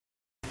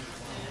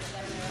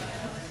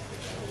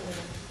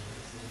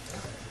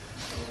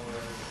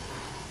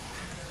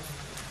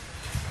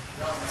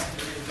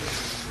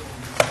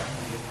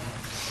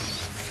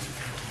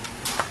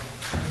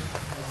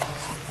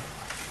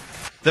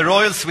The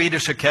Royal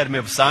Swedish Academy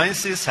of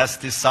Sciences has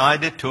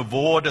decided to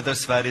award the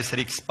Sveriges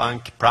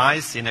Riksbank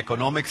Prize in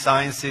Economic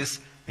Sciences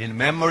in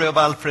Memory of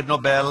Alfred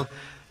Nobel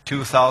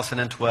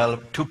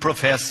 2012 to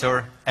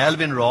Professor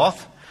Alvin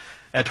Roth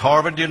at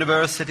Harvard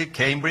University,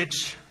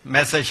 Cambridge,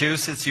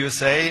 Massachusetts,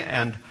 USA,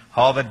 and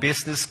Harvard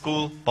Business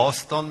School,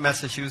 Boston,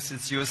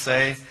 Massachusetts,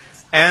 USA,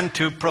 and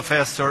to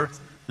Professor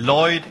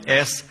Lloyd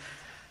S.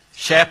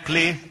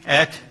 Shapley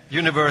at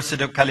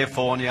University of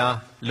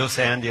California, Los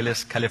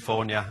Angeles,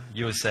 California,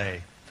 USA.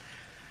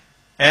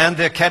 And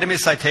the Academy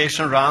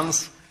citation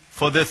runs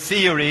for the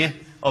theory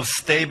of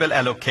stable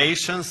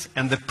allocations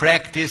and the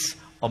practice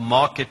of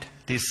market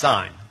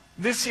design.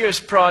 This year's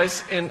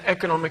prize in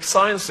economic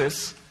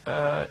sciences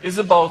is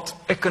about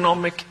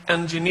economic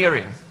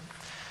engineering.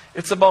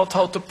 It's about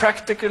how to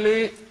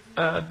practically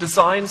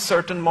design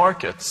certain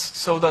markets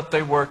so that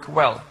they work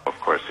well. Of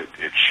course,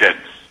 it sheds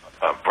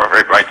a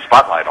very bright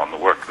spotlight on the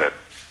work that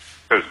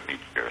goes each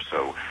year,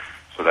 so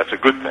that's a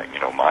good thing. You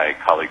know, my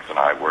colleagues and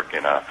I work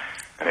in an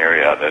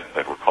area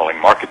that we're calling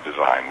market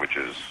design, which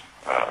is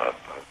a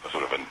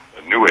sort of a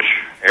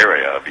newish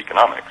area of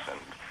economics, and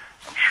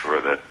I'm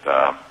sure that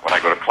when I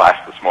go to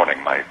class this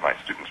morning, my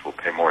students will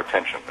pay more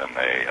attention than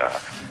they